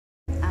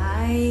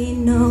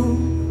know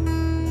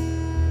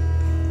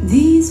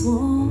these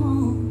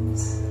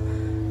walls,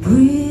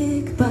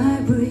 brick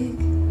by brick,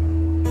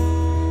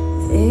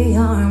 they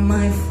are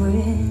my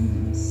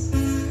friends.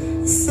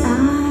 As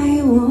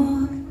I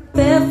walk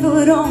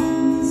barefoot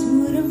on this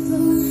wooden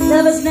floor,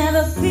 lovers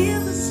never feel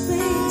the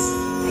space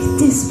like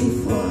this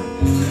before.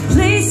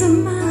 Place of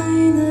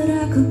mine that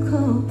I could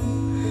call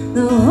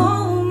the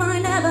home I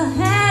never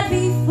had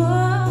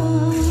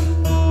before.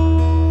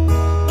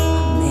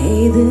 I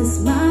made this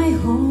my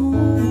home,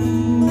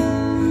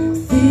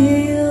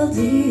 filled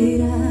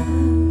it up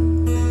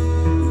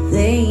with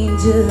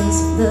angels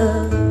of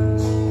love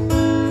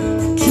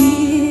that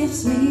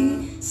keeps me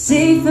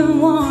safe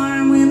and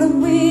warm when the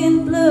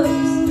wind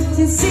blows.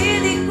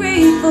 Sincerely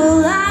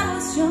grateful I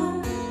was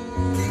shown a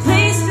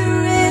place to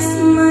rest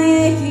my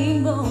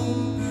aching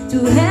bone, to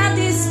have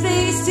this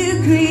space to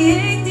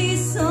create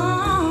these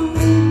songs.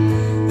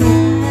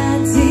 That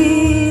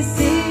this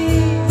is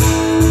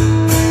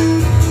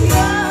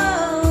your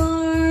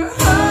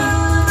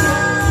home,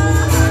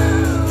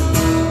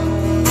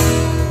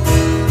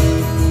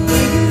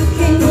 where you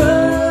can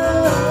grow,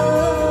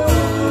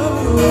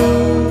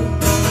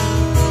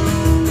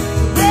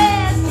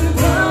 rest your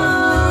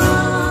bones.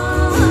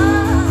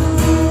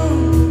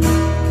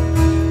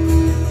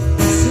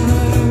 It's your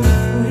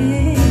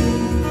friend.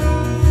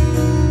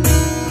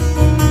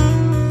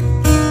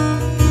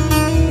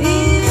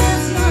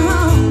 It's your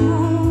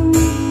home.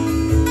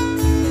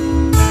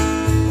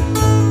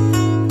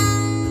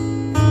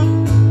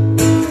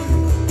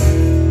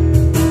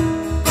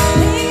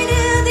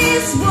 Painted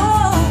this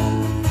wall,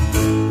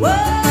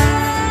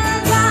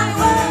 word by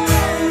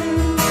word,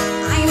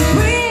 I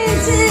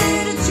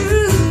imprinted a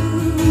truth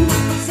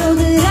so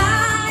that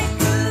I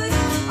could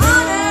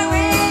honor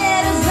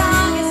it as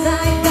long as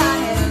I got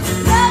it.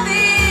 Love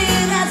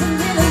it as a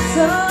little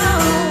soul,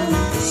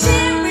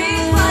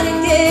 sharing what it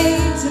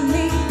gave to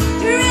me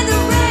during the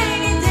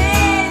rainy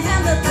days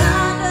and the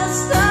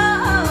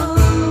thunderstorm.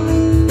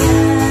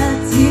 That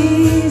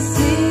this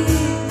is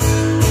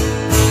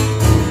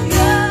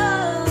your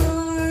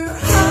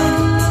home.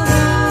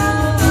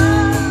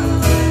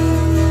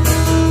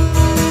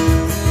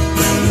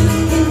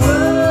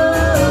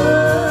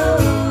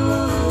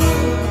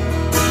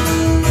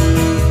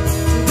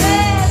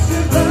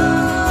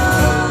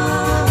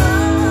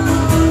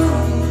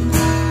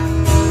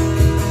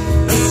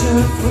 It's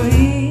your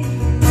friend.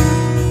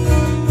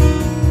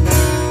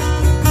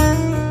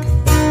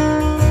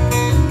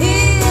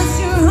 It's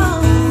your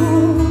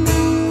home.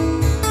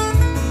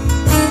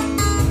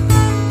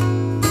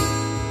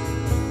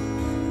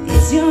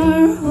 It's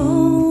your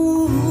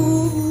home,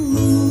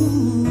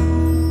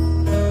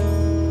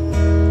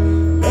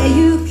 where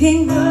you can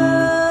grow,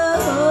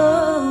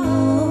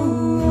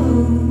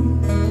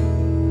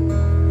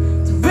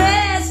 to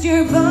rest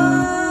your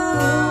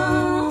bones.